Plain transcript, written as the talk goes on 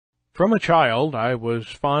From a child I was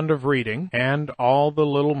fond of reading, and all the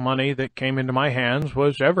little money that came into my hands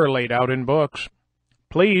was ever laid out in books.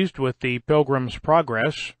 Pleased with the Pilgrim's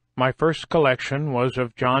Progress, my first collection was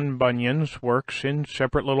of John Bunyan's works in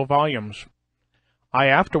separate little volumes. I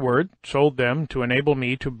afterward sold them to enable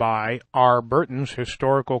me to buy R. Burton's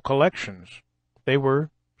historical collections. They were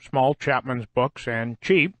small chapman's books and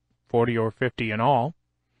cheap, 40 or 50 in all.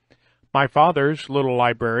 My father's little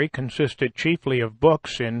library consisted chiefly of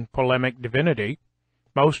books in polemic divinity,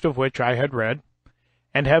 most of which I had read,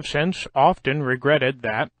 and have since often regretted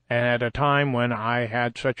that, at a time when I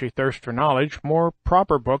had such a thirst for knowledge, more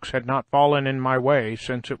proper books had not fallen in my way,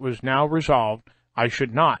 since it was now resolved I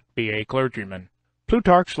should not be a clergyman.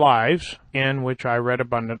 Plutarch's Lives, in which I read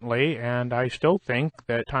abundantly, and I still think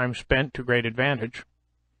that time spent to great advantage.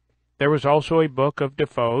 There was also a book of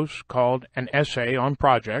Defoe's called An Essay on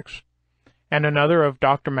Projects, and another of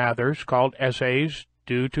Dr. Mather's called Essays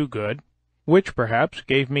Due to Good, which perhaps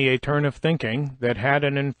gave me a turn of thinking that had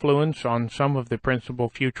an influence on some of the principal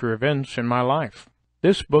future events in my life.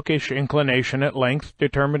 This bookish inclination at length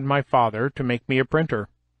determined my father to make me a printer,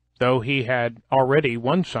 though he had already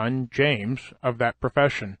one son, James, of that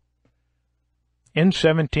profession. In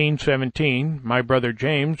 1717, my brother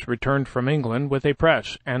James returned from England with a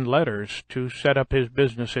press and letters to set up his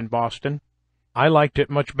business in Boston. I liked it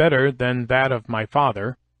much better than that of my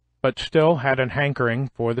father, but still had an hankering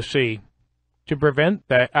for the sea. To prevent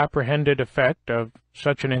the apprehended effect of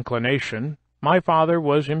such an inclination, my father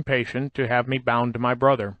was impatient to have me bound to my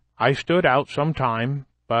brother. I stood out some time,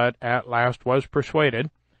 but at last was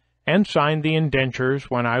persuaded, and signed the indentures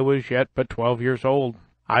when I was yet but 12 years old.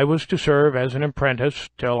 I was to serve as an apprentice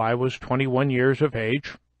till I was 21 years of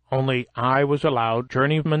age, only I was allowed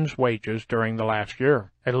journeyman's wages during the last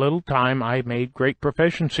year. At a little time I made great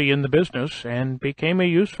proficiency in the business, and became a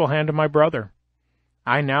useful hand to my brother.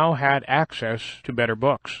 I now had access to better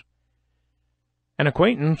books. An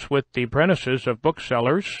acquaintance with the apprentices of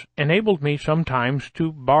booksellers enabled me sometimes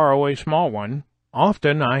to borrow a small one.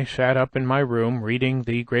 Often I sat up in my room reading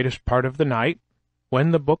the greatest part of the night,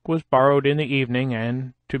 when the book was borrowed in the evening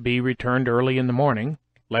and to be returned early in the morning,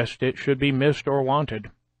 lest it should be missed or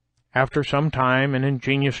wanted. After some time an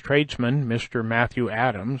ingenious tradesman, Mr. Matthew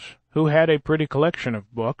Adams, who had a pretty collection of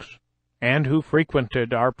books, and who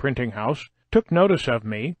frequented our printing house, took notice of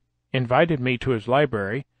me, invited me to his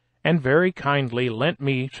library, and very kindly lent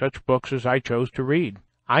me such books as I chose to read.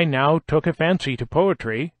 I now took a fancy to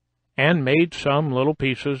poetry, and made some little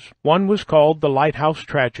pieces. One was called The Lighthouse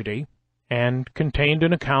Tragedy, and contained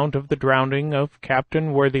an account of the drowning of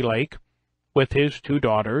Captain Worthylake, with his 2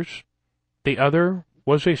 daughters. The other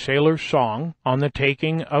was a sailor's song on the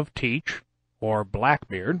taking of Teach, or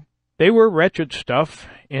Blackbeard. They were wretched stuff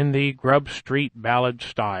in the Grub Street ballad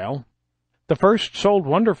style. The first sold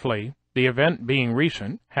wonderfully, the event being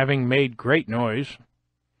recent, having made great noise.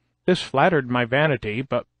 This flattered my vanity,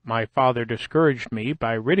 but my father discouraged me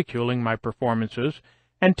by ridiculing my performances,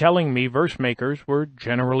 and telling me verse-makers were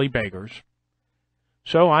generally beggars.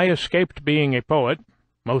 So I escaped being a poet,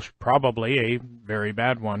 most probably a very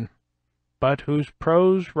bad one, but whose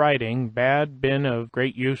prose writing had been of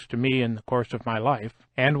great use to me in the course of my life,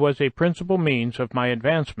 and was a principal means of my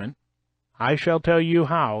advancement. I shall tell you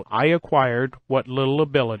how I acquired what little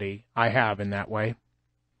ability I have in that way.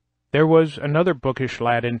 There was another bookish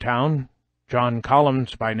lad in town, John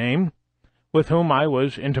Collins by name, with whom I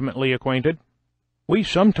was intimately acquainted. We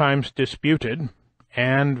sometimes disputed,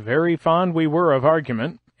 and very fond we were of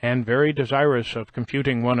argument, and very desirous of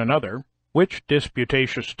confuting one another, which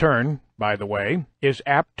disputatious turn, by the way, is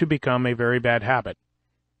apt to become a very bad habit,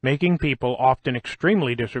 making people often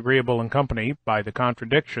extremely disagreeable in company by the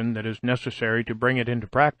contradiction that is necessary to bring it into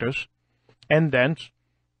practice, and thence,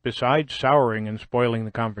 besides souring and spoiling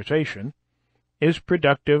the conversation, is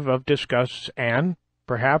productive of disgusts and,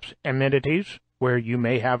 perhaps, enmities, where you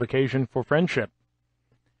may have occasion for friendship.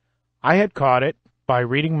 I had caught it by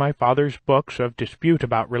reading my father's books of dispute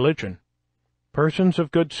about religion. Persons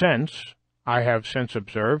of good sense, I have since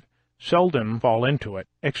observed, seldom fall into it,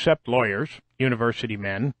 except lawyers, university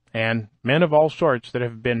men, and men of all sorts that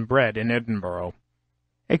have been bred in Edinburgh.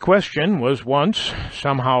 A question was once,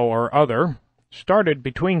 somehow or other, started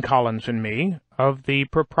between Collins and me, of the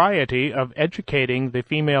propriety of educating the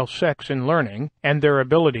female sex in learning and their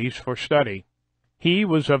abilities for study. He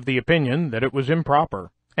was of the opinion that it was improper,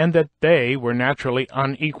 and that they were naturally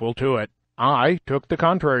unequal to it. I took the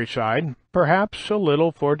contrary side, perhaps a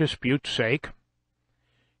little for dispute's sake.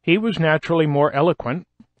 He was naturally more eloquent,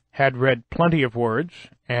 had read plenty of words,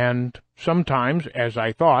 and sometimes, as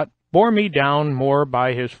I thought, bore me down more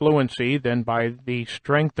by his fluency than by the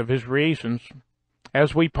strength of his reasons.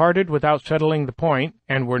 As we parted without settling the point,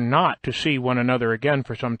 and were not to see one another again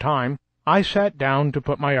for some time, I sat down to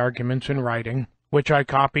put my arguments in writing, which I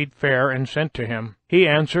copied fair and sent to him. He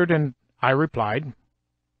answered, and I replied.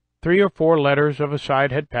 3 or 4 letters of a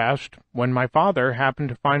side had passed, when my father happened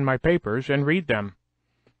to find my papers and read them.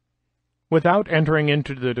 Without entering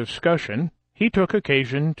into the discussion, he took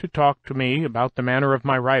occasion to talk to me about the manner of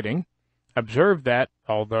my writing, observed that,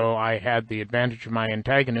 although I had the advantage of my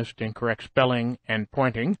antagonist in correct spelling and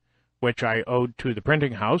pointing, which I owed to the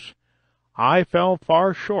printing house, I fell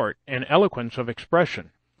far short in eloquence of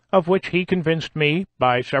expression, of which he convinced me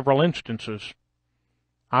by several instances.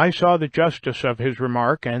 I saw the justice of his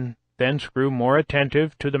remark, and thence grew more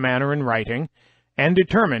attentive to the manner in writing, and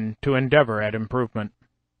determined to endeavor at improvement.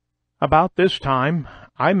 About this time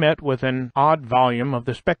I met with an odd volume of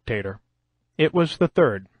the Spectator. It was the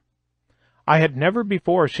 3rd. I had never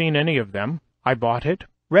before seen any of them. I bought it,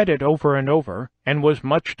 read it over and over, and was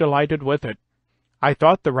much delighted with it. I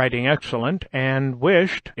thought the writing excellent, and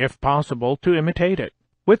wished, if possible, to imitate it.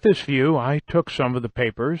 With this view I took some of the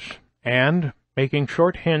papers, and, making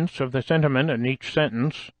short hints of the sentiment in each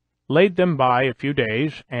sentence, laid them by a few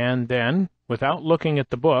days, and then, without looking at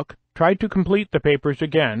the book, tried to complete the papers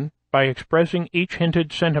again by expressing each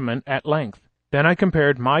hinted sentiment at length. Then I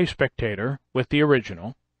compared my Spectator with the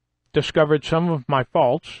original, discovered some of my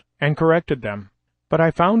faults, and corrected them. But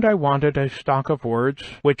I found I wanted a stock of words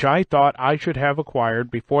which I thought I should have acquired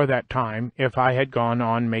before that time if I had gone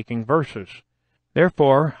on making verses.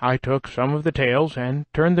 Therefore I took some of the tales and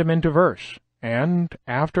turned them into verse, and,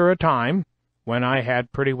 after a time, when I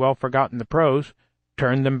had pretty well forgotten the prose,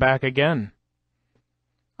 turned them back again.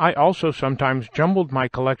 I also sometimes jumbled my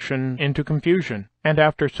collection into confusion, and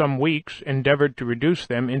after some weeks endeavored to reduce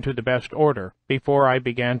them into the best order, before I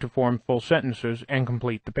began to form full sentences and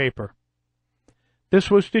complete the paper. This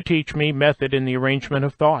was to teach me method in the arrangement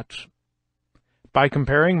of thoughts. By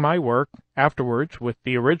comparing my work afterwards with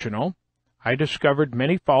the original, I discovered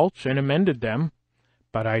many faults and amended them,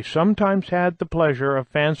 but I sometimes had the pleasure of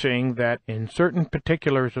fancying that in certain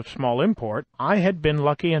particulars of small import I had been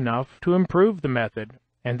lucky enough to improve the method,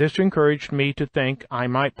 and this encouraged me to think I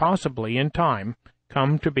might possibly, in time,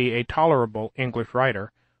 come to be a tolerable English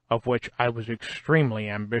writer, of which I was extremely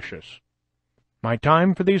ambitious. My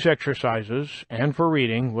time for these exercises and for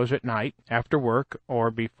reading was at night, after work,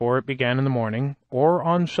 or before it began in the morning, or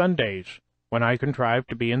on Sundays, when I contrived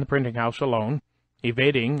to be in the printing house alone,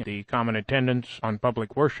 evading the common attendance on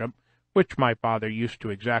public worship, which my father used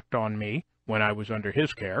to exact on me when I was under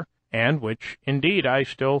his care, and which, indeed, I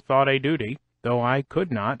still thought a duty, though I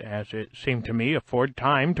could not, as it seemed to me, afford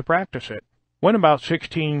time to practice it. When about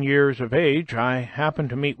 16 years of age, I happened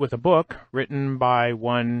to meet with a book written by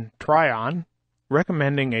one Tryon,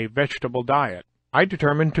 recommending a vegetable diet. I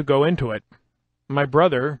determined to go into it. My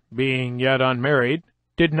brother, being yet unmarried,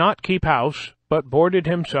 did not keep house, but boarded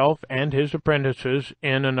himself and his apprentices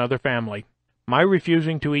in another family. My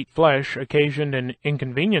refusing to eat flesh occasioned an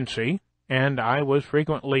inconveniency, and I was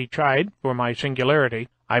frequently chid for my singularity.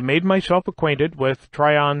 I made myself acquainted with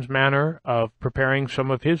Tryon's manner of preparing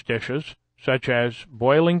some of his dishes, such as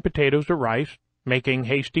boiling potatoes or rice, making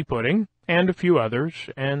hasty pudding, and a few others,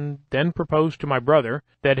 and then proposed to my brother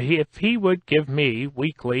that if he would give me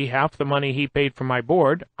weekly half the money he paid for my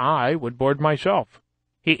board, I would board myself.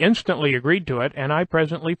 He instantly agreed to it, and I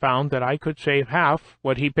presently found that I could save half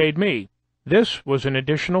what he paid me. This was an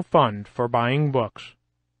additional fund for buying books,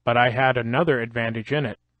 but I had another advantage in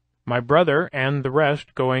it. My brother and the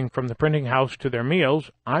rest going from the printing house to their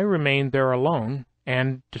meals, I remained there alone,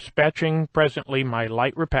 and dispatching presently my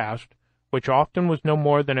light repast, which often was no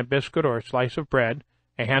more than a biscuit or a slice of bread,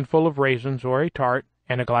 a handful of raisins or a tart,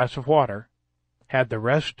 and a glass of water, had the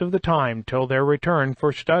rest of the time till their return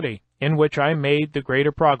for study, in which I made the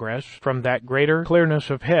greater progress from that greater clearness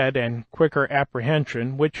of head and quicker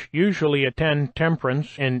apprehension which usually attend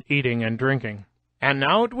temperance in eating and drinking. And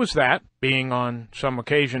now it was that, being on some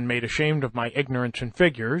occasion made ashamed of my ignorance in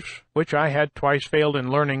figures, which I had twice failed in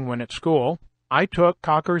learning when at school, I took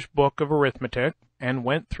Cocker's book of arithmetic, and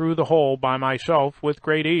went through the whole by myself with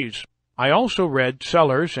great ease. I also read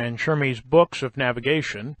Sellers and Shermy's books of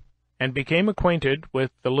navigation, and became acquainted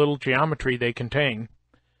with the little geometry they contain,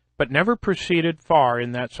 but never proceeded far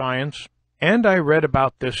in that science. And I read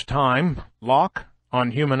about this time Locke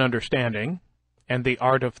on Human Understanding, and The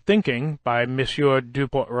Art of Thinking by Monsieur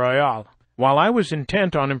Dupont-Royal. While I was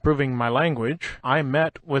intent on improving my language, I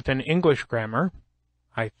met with an English grammar,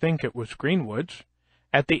 I think it was Greenwood's,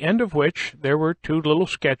 at the end of which there were 2 little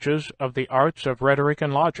sketches of the arts of rhetoric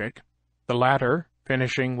and logic, the latter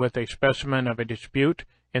finishing with a specimen of a dispute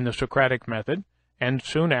in the Socratic method, and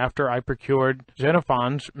soon after I procured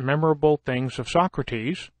Xenophon's Memorable Things of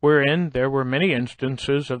Socrates, wherein there were many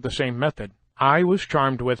instances of the same method. I was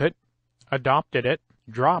charmed with it, adopted it,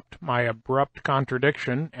 dropped my abrupt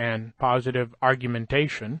contradiction and positive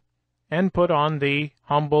argumentation, and put on the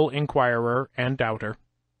humble inquirer and doubter.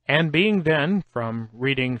 And being then, from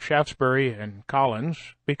reading Shaftesbury and Collins,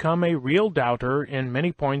 become a real doubter in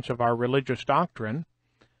many points of our religious doctrine,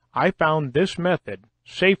 I found this method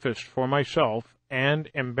safest for myself and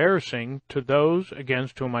embarrassing to those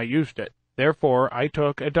against whom I used it. Therefore I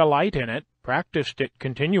took a delight in it, practiced it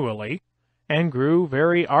continually, and grew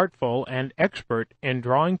very artful and expert in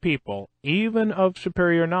drawing people, even of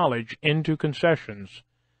superior knowledge, into concessions,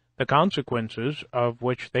 the consequences of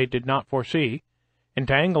which they did not foresee,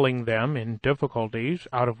 entangling them in difficulties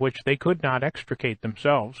out of which they could not extricate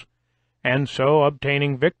themselves, and so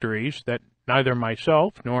obtaining victories that neither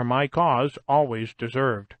myself nor my cause always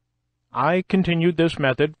deserved. I continued this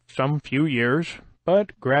method some few years,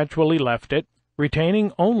 but gradually left it,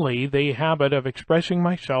 retaining only the habit of expressing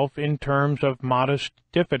myself in terms of modest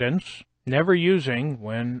diffidence, never using,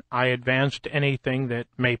 when I advanced anything that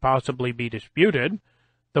may possibly be disputed,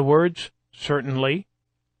 the words certainly,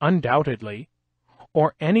 undoubtedly,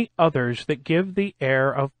 or any others that give the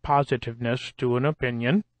air of positiveness to an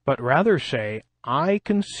opinion, but rather say, I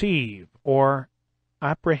conceive or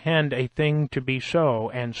apprehend a thing to be so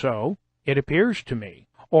and so, it appears to me,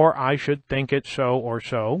 or I should think it so or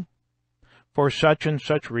so, for such and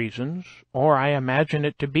such reasons, or I imagine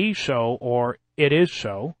it to be so, or it is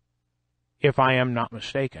so, if I am not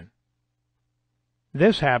mistaken.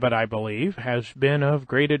 This habit, I believe, has been of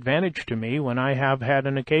great advantage to me when I have had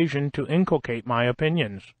an occasion to inculcate my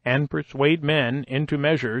opinions, and persuade men into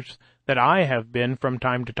measures that I have been from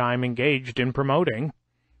time to time engaged in promoting,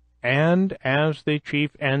 and as the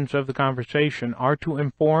chief ends of the conversation are to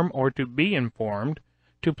inform or to be informed,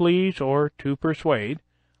 to please or to persuade,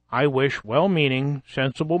 I wish well-meaning,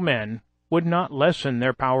 sensible men would not lessen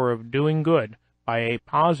their power of doing good by a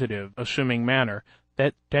positive, assuming manner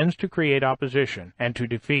that tends to create opposition, and to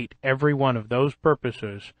defeat every one of those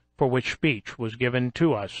purposes for which speech was given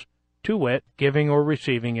to us, to wit, giving or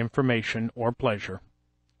receiving information or pleasure.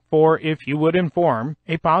 For if you would inform,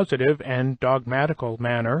 a positive and dogmatical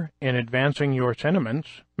manner in advancing your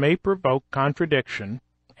sentiments may provoke contradiction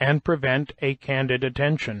and prevent a candid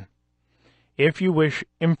attention. If you wish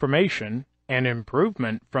information and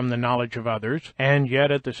improvement from the knowledge of others, and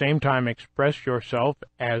yet at the same time express yourself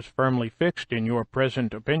as firmly fixed in your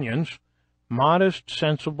present opinions, modest,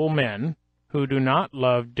 sensible men, who do not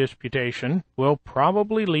love disputation, will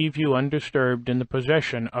probably leave you undisturbed in the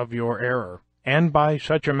possession of your error, and by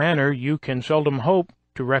such a manner you can seldom hope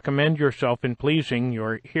to recommend yourself in pleasing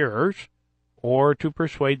your hearers, or to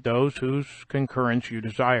persuade those whose concurrence you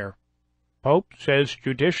desire. Pope says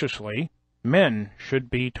judiciously, men should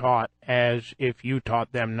be taught as if you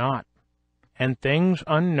taught them not, and things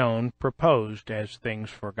unknown proposed as things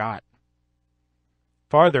forgot.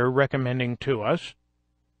 Farther recommending to us,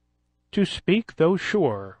 to speak though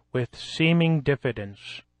sure with seeming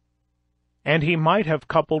diffidence. And he might have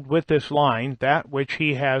coupled with this line that which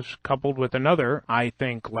he has coupled with another, I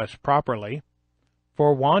think less properly,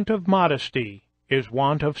 for want of modesty is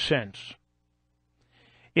want of sense.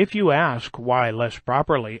 If you ask why less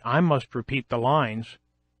properly, I must repeat the lines,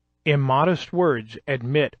 immodest words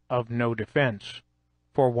admit of no defense,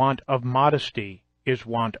 for want of modesty is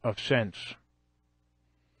want of sense.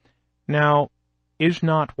 Now, is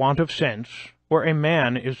not want of sense, where a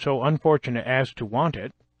man is so unfortunate as to want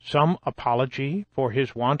it, some apology for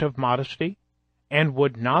his want of modesty? And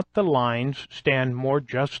would not the lines stand more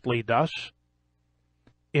justly thus?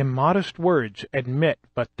 Immodest words admit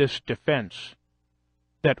but this defense,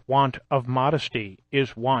 that want of modesty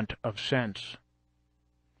is want of sense.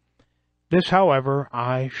 This, however,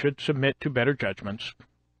 I should submit to better judgments.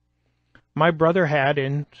 My brother had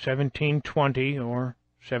in 1720 or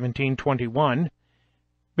 1721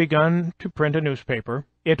 begun to print a newspaper.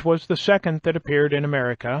 It was the second that appeared in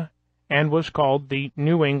America, and was called the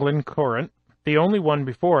New England Courant. The only one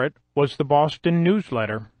before it was the Boston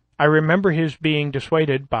Newsletter. I remember his being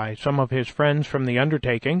dissuaded by some of his friends from the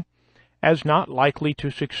undertaking, as not likely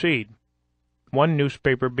to succeed, one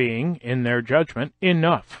newspaper being, in their judgment,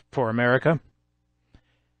 enough for America.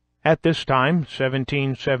 At this time,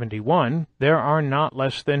 1771, there are not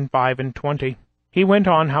less than 25. He went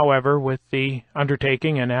on, however, with the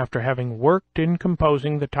undertaking, and after having worked in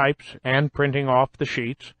composing the types and printing off the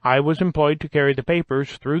sheets, I was employed to carry the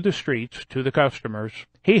papers through the streets to the customers.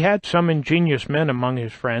 He had some ingenious men among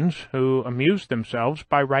his friends, who amused themselves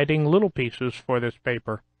by writing little pieces for this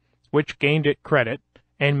paper, which gained it credit,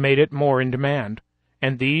 and made it more in demand.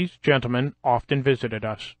 and these gentlemen often visited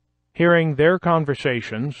us. Hearing their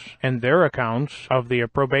conversations and their accounts of the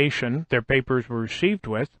approbation their papers were received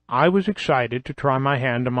with, I was excited to try my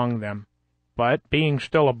hand among them. But, being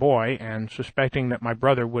still a boy, and suspecting that my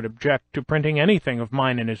brother would object to printing anything of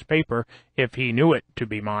mine in his paper if he knew it to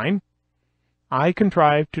be mine, I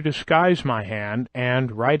contrived to disguise my hand,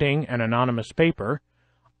 and, writing an anonymous paper,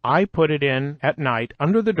 I put it in at night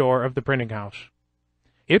under the door of the printing-house.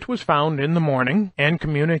 It was found in the morning, and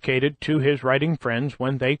communicated to his writing friends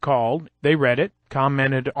when they called. They read it,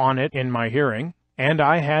 commented on it in my hearing, and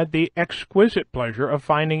I had the exquisite pleasure of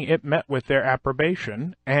finding it met with their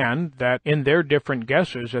approbation, and that in their different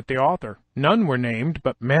guesses at the author, none were named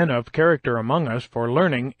but men of character among us for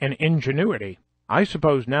learning and ingenuity. I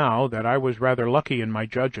suppose now that I was rather lucky in my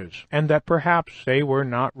judges, and that perhaps they were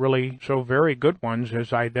not really so very good ones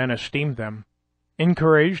as I then esteemed them.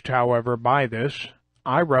 Encouraged, however, by this,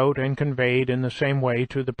 I wrote and conveyed in the same way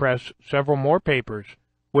to the press several more papers,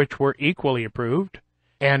 which were equally approved,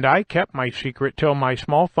 and I kept my secret till my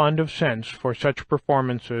small fund of sense for such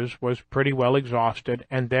performances was pretty well exhausted,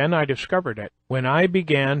 and then I discovered it, when I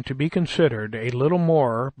began to be considered a little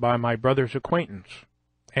more by my brother's acquaintance,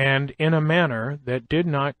 and in a manner that did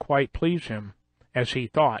not quite please him, as he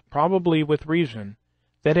thought, probably with reason,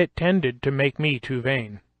 that it tended to make me too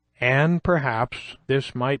vain. And perhaps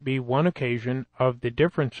this might be one occasion of the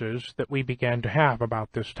differences that we began to have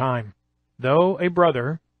about this time. Though a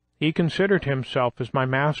brother, he considered himself as my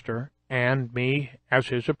master, and me as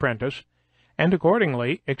his apprentice, and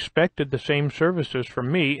accordingly expected the same services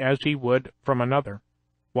from me as he would from another,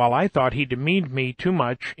 while I thought he demeaned me too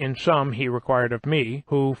much in some he required of me,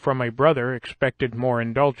 who from a brother expected more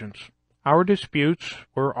indulgence. Our disputes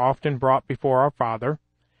were often brought before our father,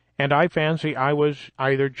 and I fancy I was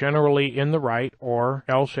either generally in the right or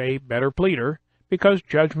else a better pleader, because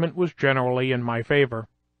judgment was generally in my favor.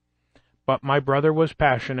 But my brother was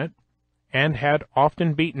passionate, and had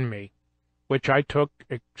often beaten me, which I took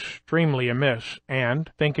extremely amiss,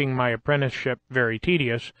 and, thinking my apprenticeship very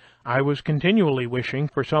tedious, I was continually wishing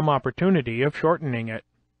for some opportunity of shortening it,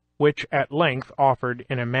 which at length offered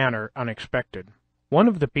in a manner unexpected. One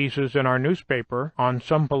of the pieces in our newspaper, on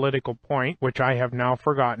some political point which I have now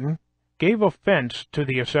forgotten, gave offense to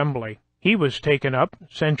the Assembly. He was taken up,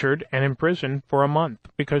 censured, and imprisoned for a month,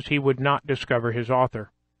 because he would not discover his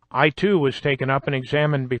author. I too was taken up and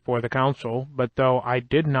examined before the council, but though I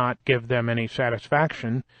did not give them any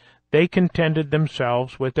satisfaction, they contented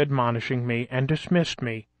themselves with admonishing me and dismissed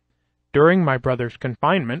me. During my brother's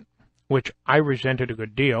confinement, which I resented a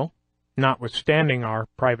good deal, notwithstanding our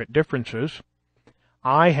private differences,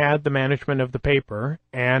 I had the management of the paper,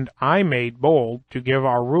 and I made bold to give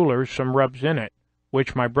our rulers some rubs in it,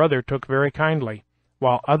 which my brother took very kindly,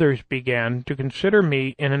 while others began to consider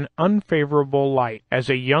me in an unfavorable light as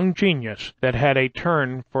a young genius that had a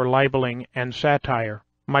turn for libeling and satire.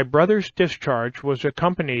 My brother's discharge was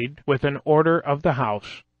accompanied with an order of the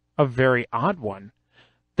House, a very odd one,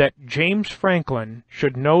 that James Franklin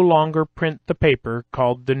should no longer print the paper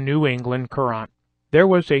called the New England Courant. There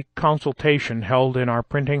was a consultation held in our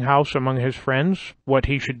printing house among his friends what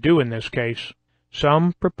he should do in this case.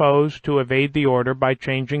 Some proposed to evade the order by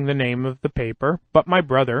changing the name of the paper, but my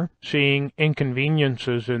brother, seeing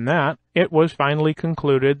inconveniences in that, it was finally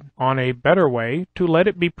concluded on a better way to let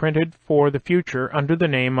it be printed for the future under the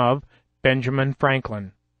name of Benjamin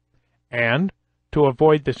Franklin, and, to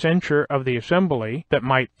avoid the censure of the Assembly that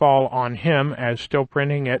might fall on him as still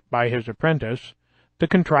printing it by his apprentice, the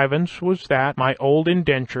contrivance was that my old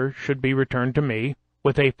indenture should be returned to me,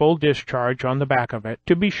 with a full discharge on the back of it,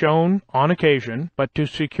 to be shown on occasion, but to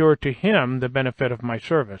secure to him the benefit of my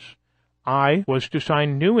service. I was to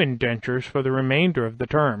sign new indentures for the remainder of the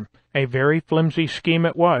term. A very flimsy scheme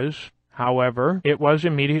it was. However, it was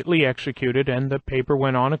immediately executed, and the paper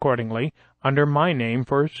went on accordingly, under my name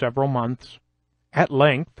for several months. At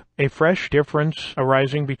length, a fresh difference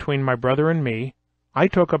arising between my brother and me, I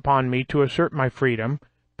took upon me to assert my freedom,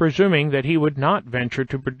 presuming that he would not venture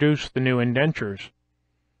to produce the new indentures.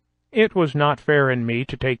 It was not fair in me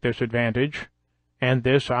to take this advantage, and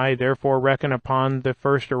this I therefore reckon upon the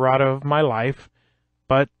first errata of my life,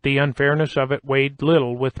 but the unfairness of it weighed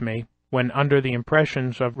little with me, when under the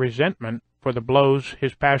impressions of resentment for the blows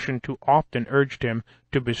his passion too often urged him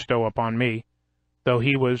to bestow upon me, though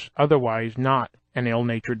he was otherwise not an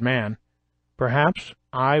ill-natured man. Perhaps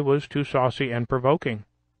I was too saucy and provoking.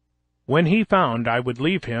 When he found I would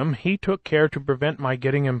leave him, he took care to prevent my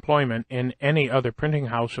getting employment in any other printing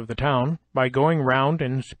house of the town, by going round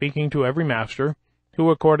and speaking to every master,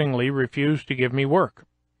 who accordingly refused to give me work.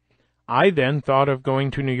 I then thought of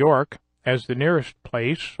going to New York, as the nearest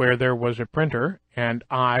place where there was a printer, and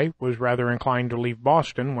I was rather inclined to leave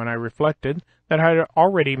Boston when I reflected that I had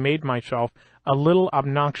already made myself a little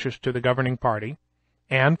obnoxious to the governing party,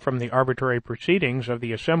 and from the arbitrary proceedings of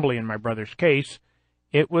the Assembly in my brother's case,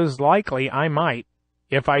 it was likely I might,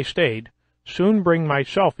 if I stayed, soon bring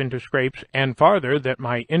myself into scrapes, and farther that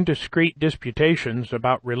my indiscreet disputations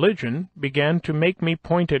about religion began to make me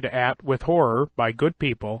pointed at with horror by good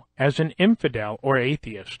people as an infidel or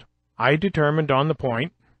atheist. I determined on the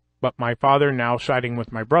point, but my father now siding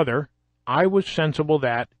with my brother, I was sensible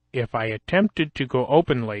that, if I attempted to go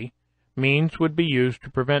openly, means would be used to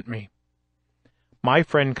prevent me. My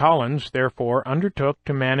friend Collins, therefore, undertook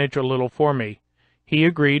to manage a little for me. He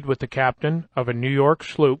agreed with the captain of a New York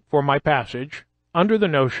sloop for my passage, under the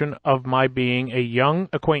notion of my being a young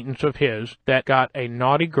acquaintance of his that got a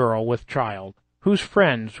naughty girl with child, whose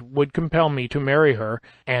friends would compel me to marry her,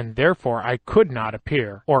 and therefore I could not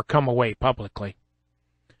appear or come away publicly.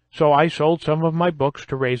 So I sold some of my books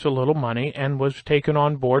to raise a little money, and was taken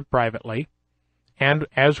on board privately, and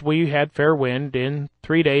as we had fair wind, in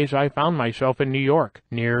 3 days I found myself in New York,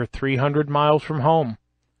 near 300 miles from home,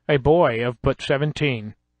 a boy of but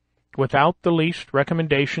 17, without the least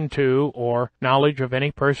recommendation to or knowledge of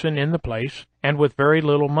any person in the place, and with very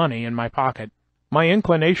little money in my pocket. My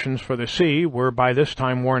inclinations for the sea were by this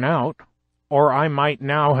time worn out, or I might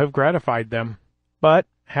now have gratified them. But,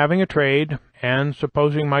 having a trade, and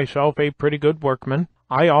supposing myself a pretty good workman,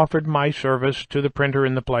 I offered my service to the printer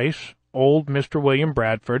in the place, old Mr. William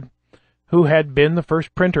Bradford, who had been the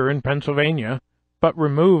first printer in Pennsylvania, but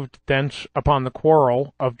removed thence upon the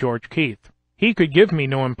quarrel of George Keith. He could give me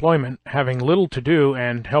no employment, having little to do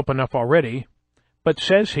and help enough already, but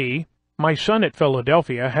says he, my son at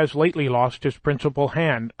Philadelphia has lately lost his principal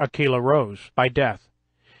hand, Aquila Rose, by death.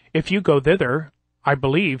 If you go thither, I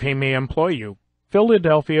believe he may employ you.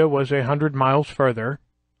 Philadelphia was 100 miles further.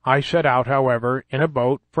 I set out, however, in a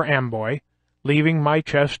boat for Amboy, leaving my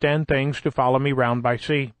chest and things to follow me round by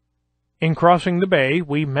sea. In crossing the bay,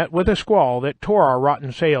 we met with a squall that tore our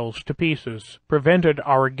rotten sails to pieces, prevented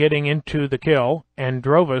our getting into the Kill, and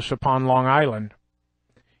drove us upon Long Island.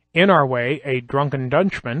 In our way, a drunken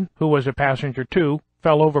Dutchman, who was a passenger too,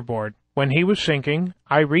 fell overboard. When he was sinking,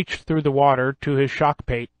 I reached through the water to his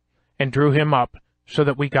shock-pate, and drew him up, so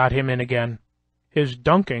that we got him in again. His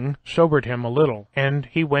dunking sobered him a little, and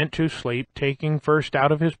he went to sleep, taking first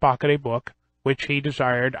out of his pocket a book, which he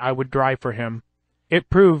desired I would dry for him. It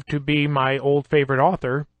proved to be my old favorite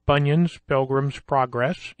author, Bunyan's Pilgrim's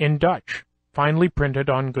Progress, in Dutch, finely printed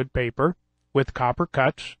on good paper, with copper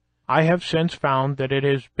cuts. I have since found that it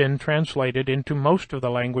has been translated into most of the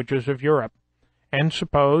languages of Europe, and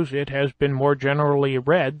suppose it has been more generally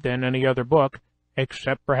read than any other book,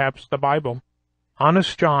 except perhaps the Bible.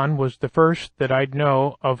 Honest John was the first that I'd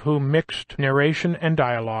know of who mixed narration and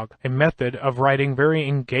dialogue, a method of writing very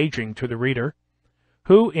engaging to the reader,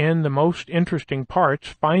 who in the most interesting parts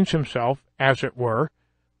finds himself, as it were,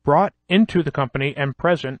 brought into the company and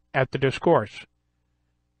present at the discourse.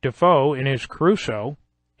 Defoe, in his Crusoe,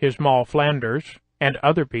 his Moll Flanders, and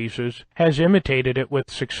other pieces, has imitated it with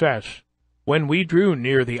success. When we drew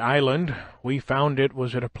near the island, we found it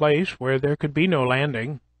was at a place where there could be no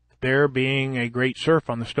landing, there being a great surf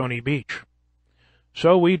on the stony beach.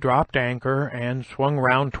 So we dropped anchor and swung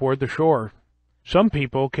round toward the shore. Some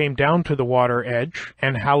people came down to the water edge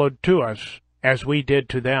and hallooed to us, as we did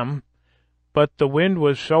to them, but the wind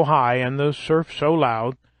was so high and the surf so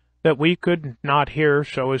loud that we could not hear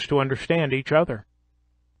so as to understand each other.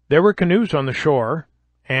 There were canoes on the shore,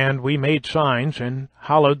 and we made signs and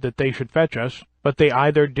hallooed that they should fetch us, but they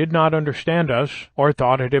either did not understand us or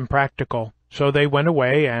thought it impractical. So they went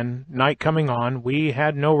away, and, night coming on, we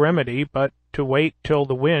had no remedy but to wait till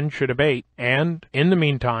the wind should abate, and, in the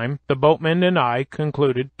meantime, the boatman and I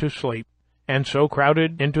concluded to sleep, and so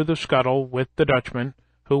crowded into the scuttle with the Dutchman,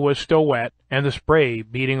 who was still wet, and the spray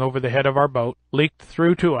beating over the head of our boat leaked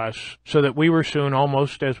through to us, so that we were soon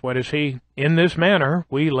almost as wet as he. In this manner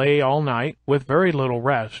we lay all night, with very little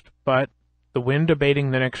rest, but, the wind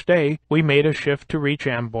abating the next day, we made a shift to reach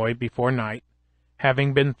Amboy before night,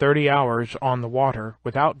 having been 30 hours on the water,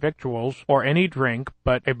 without victuals or any drink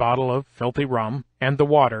but a bottle of filthy rum, and the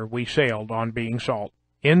water we sailed on being salt.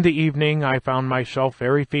 In the evening I found myself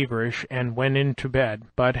very feverish, and went in to bed,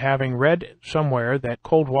 but having read somewhere that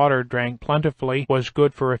cold water drank plentifully was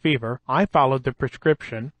good for a fever, I followed the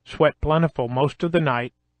prescription, sweat plentiful most of the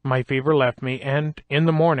night, my fever left me, and in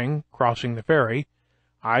the morning, crossing the ferry,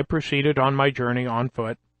 I proceeded on my journey on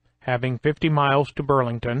foot, having 50 miles to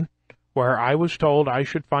Burlington, where I was told I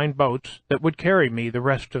should find boats that would carry me the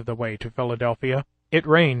rest of the way to Philadelphia. It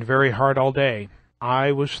rained very hard all day,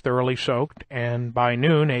 I was thoroughly soaked, and by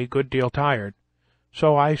noon a good deal tired,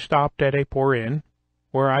 so I stopped at a poor inn,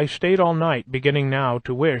 where I stayed all night, beginning now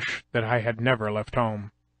to wish that I had never left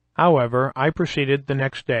home. However, I proceeded the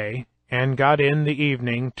next day, and got in the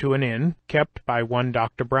evening to an inn kept by one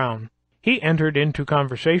Dr. Brown. He entered into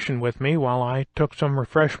conversation with me while I took some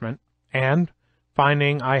refreshment, and,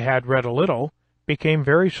 finding I had read a little, became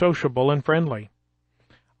very sociable and friendly.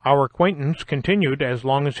 Our acquaintance continued as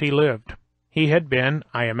long as he lived. He had been,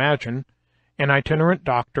 I imagine, an itinerant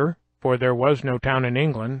doctor, for there was no town in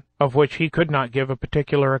England of which he could not give a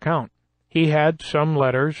particular account. He had some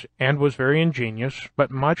letters, and was very ingenious,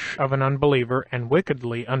 but much of an unbeliever, and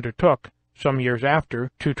wickedly undertook, some years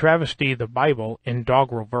after, to travesty the Bible in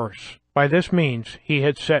doggerel verse. By this means he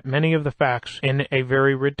had set many of the facts in a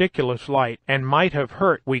very ridiculous light, and might have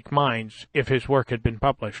hurt weak minds if his work had been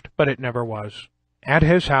published, but it never was. At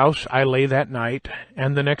his house I lay that night,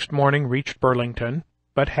 and the next morning reached Burlington,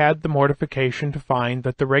 but had the mortification to find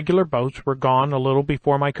that the regular boats were gone a little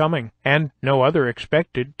before my coming, and no other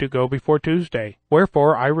expected to go before Tuesday.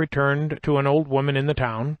 Wherefore I returned to an old woman in the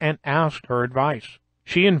town, and asked her advice.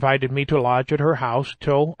 She invited me to lodge at her house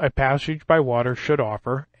till a passage by water should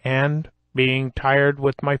offer, and, being tired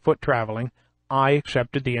with my foot travelling, I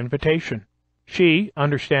accepted the invitation. She,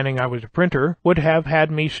 understanding I was a printer, would have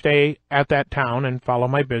had me stay at that town and follow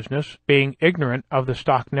my business, being ignorant of the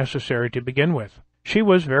stock necessary to begin with. She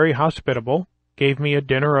was very hospitable, gave me a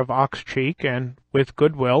dinner of ox cheek, and with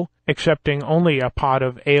good will, accepting only a pot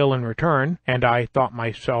of ale in return, and I thought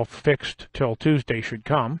myself fixed till Tuesday should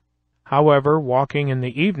come. However, walking in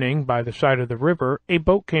the evening by the side of the river, a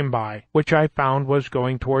boat came by, which I found was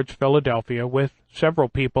going towards Philadelphia with several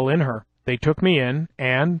people in her. They took me in,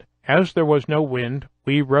 and, as there was no wind,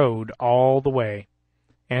 we rowed all the way.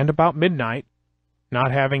 And about midnight,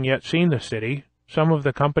 not having yet seen the city, some of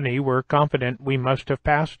the company were confident we must have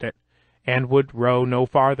passed it, and would row no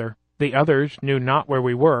farther. The others knew not where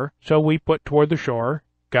we were, so we put toward the shore,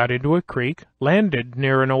 got into a creek, landed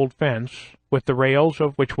near an old fence, with the rails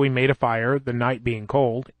of which we made a fire, the night being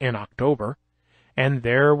cold, in October, and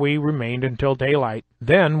there we remained until daylight.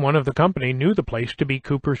 Then one of the company knew the place to be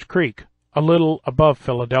Cooper's Creek, a little above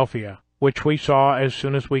Philadelphia, which we saw as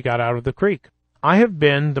soon as we got out of the creek. I have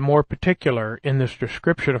been the more particular in this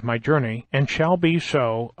description of my journey, and shall be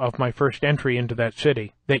so of my first entry into that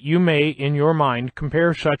city, that you may in your mind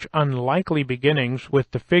compare such unlikely beginnings with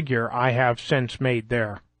the figure I have since made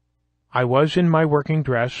there. I was in my working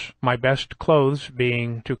dress, my best clothes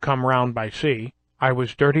being to come round by sea. I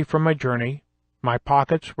was dirty from my journey, my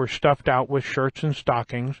pockets were stuffed out with shirts and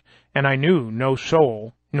stockings, and I knew no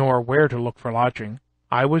soul, nor where to look for lodging.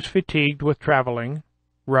 I was fatigued with travelling,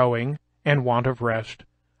 rowing, and want of rest.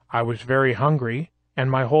 I was very hungry,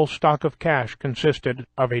 and my whole stock of cash consisted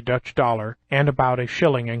of a Dutch dollar and about a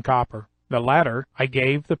shilling in copper. The latter I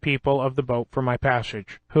gave the people of the boat for my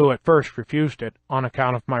passage, who at first refused it on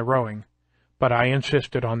account of my rowing, but I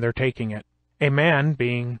insisted on their taking it. A man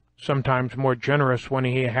being sometimes more generous when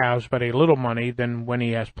he has but a little money than when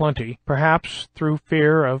he has plenty, perhaps through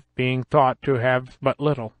fear of being thought to have but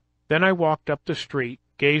little. Then I walked up the street,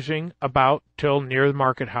 gazing about till near the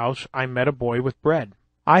market-house I met a boy with bread.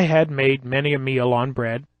 I had made many a meal on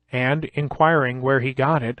bread, and, inquiring where he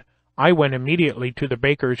got it, I went immediately to the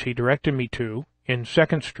baker's he directed me to, in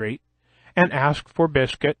Second Street, and asked for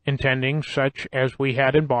biscuit, intending such as we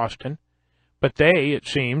had in Boston, but they, it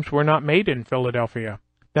seems, were not made in Philadelphia.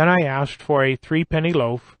 Then I asked for a 3-penny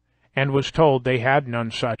loaf, and was told they had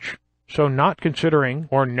none such. So not considering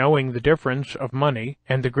or knowing the difference of money,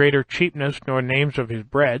 and the greater cheapness nor names of his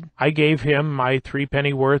bread, I gave him my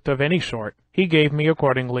 3-penny worth of any sort. He gave me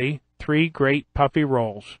accordingly 3 great puffy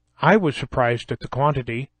rolls. I was surprised at the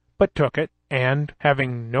quantity, but took it, and,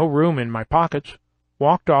 having no room in my pockets,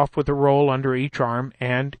 walked off with a roll under each arm,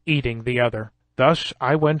 and eating the other. Thus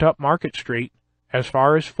I went up Market Street, as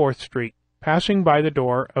far as 4th Street, passing by the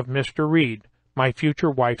door of Mr. Reed, my future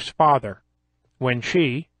wife's father, when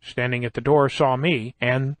she, standing at the door, saw me,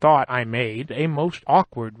 and thought I made a most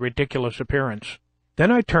awkward, ridiculous appearance.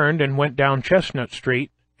 Then I turned and went down Chestnut Street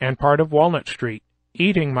and part of Walnut Street,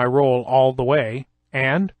 eating my roll all the way,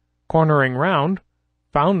 and, cornering round,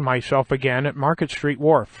 found myself again at Market Street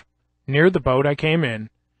Wharf, near the boat I came in,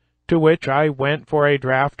 to which I went for a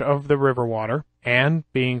draught of the river water, and,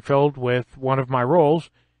 being filled with one of my rolls,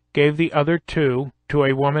 gave the other 2 to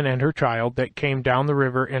a woman and her child that came down the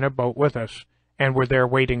river in a boat with us, and were there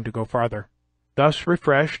waiting to go farther. Thus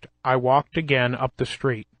refreshed, I walked again up the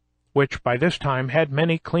street, which by this time had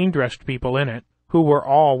many clean-dressed people in it, who were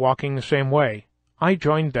all walking the same way. I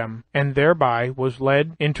joined them, and thereby was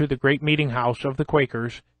led into the great meeting-house of the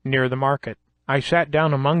Quakers, near the market. I sat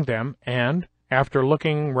down among them, and, after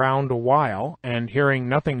looking round a while, and hearing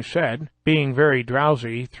nothing said, being very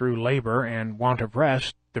drowsy through labor and want of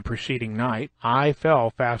rest the preceding night, I fell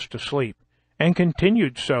fast asleep, and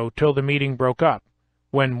continued so till the meeting broke up,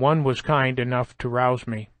 when one was kind enough to rouse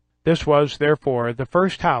me. This was, therefore, the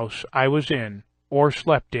first house I was in, or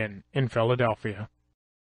slept in Philadelphia.